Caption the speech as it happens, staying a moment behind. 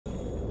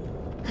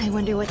I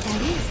wonder what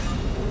that is.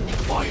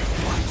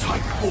 Firefly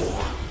Type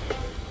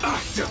 4.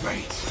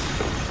 Activate.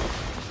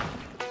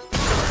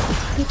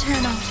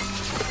 Eternal.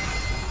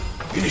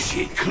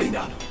 Initiate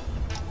cleanup.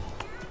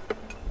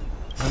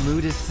 Our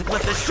mood is...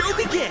 Let the show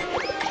begin!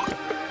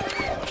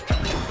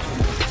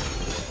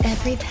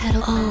 Every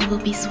petal. All will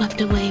be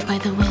swept away by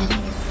the wind.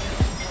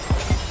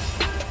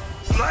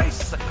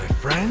 Nice, my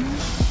friend.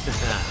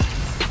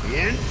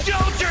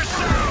 Indulge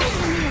yourself!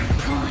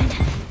 Pawn.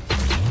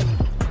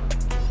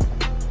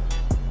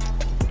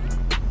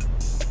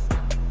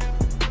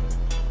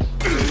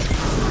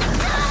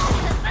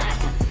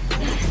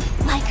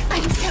 Like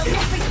fire till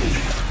everything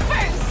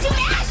burns to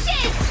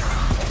ashes!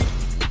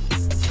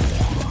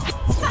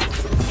 Fight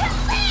to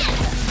live!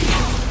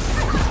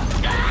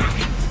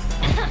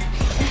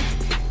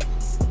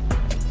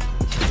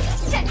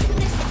 Set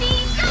the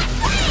seas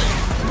ablaze!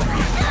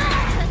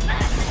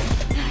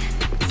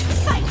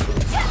 Fight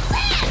to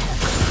live!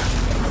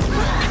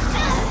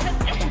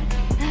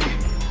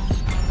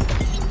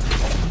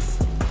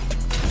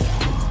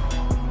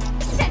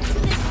 Set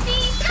the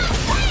seas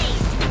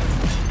ablaze!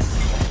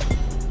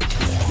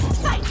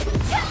 Fight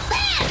to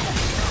live!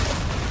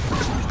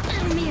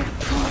 A mere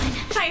pawn.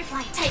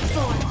 Firefly Type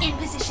 4 in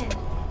position.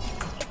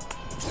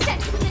 Set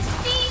the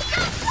seas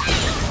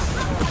ablaze!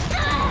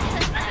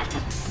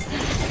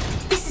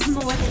 This is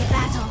more than a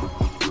battle.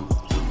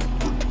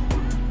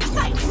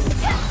 Fight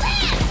to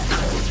live!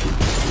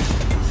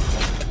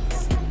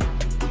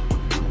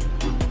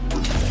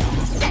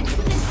 Set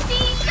the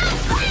seas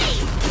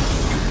ablaze!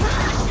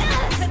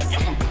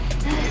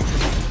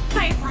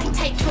 Firefly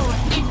Type 4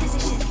 in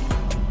position.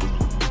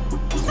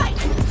 Fight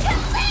to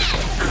live!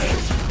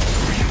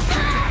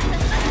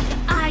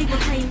 I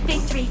will claim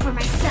victory for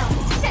myself.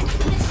 Set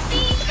the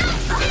seas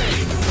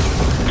ablaze!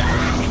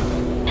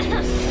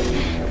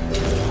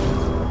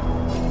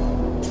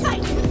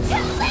 Fight to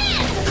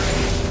live!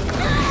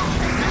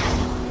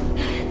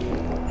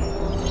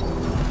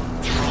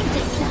 Time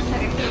to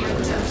suffer.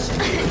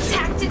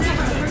 Attack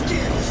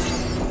detected.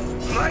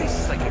 Nice,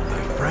 my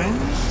friend.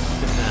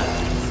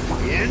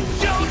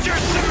 Indulge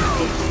yourself!